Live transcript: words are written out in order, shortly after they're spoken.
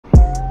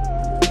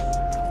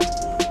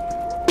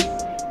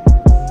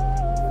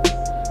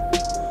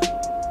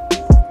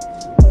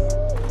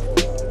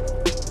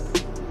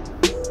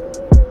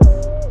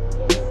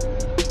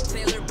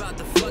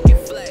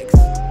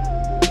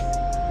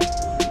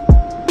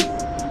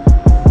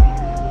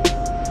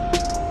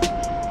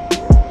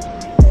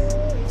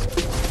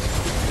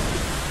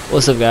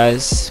What's up,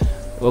 guys?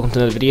 Welcome to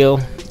another video.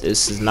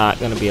 This is not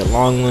going to be a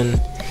long one.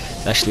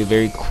 It's actually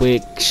very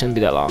quick. Shouldn't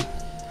be that long.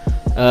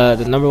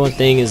 The number one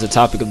thing is the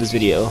topic of this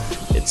video.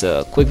 It's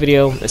a quick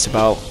video. It's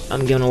about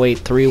I'm giving away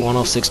 3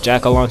 106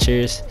 Jako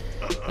launchers.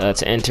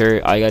 To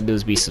enter, all you gotta do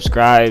is be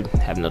subscribed,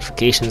 have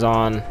notifications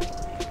on,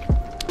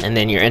 and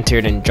then you're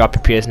entered, and drop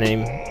your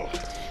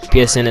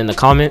PSN in the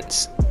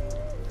comments,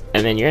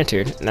 and then you're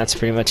entered, and that's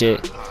pretty much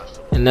it.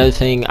 Another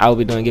thing, I will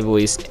be doing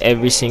giveaways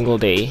every single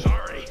day.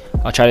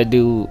 I'll try to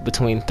do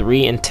between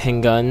 3 and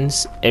 10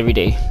 guns every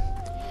day.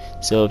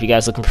 So if you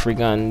guys looking for free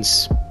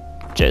guns,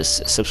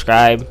 just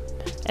subscribe,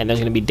 and there's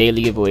gonna be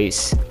daily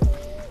giveaways.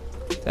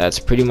 That's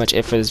pretty much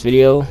it for this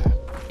video.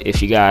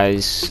 If you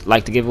guys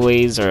like the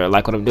giveaways or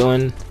like what I'm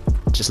doing,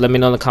 just let me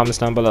know in the comments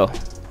down below.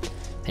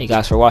 Thank you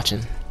guys for watching.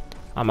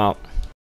 I'm out.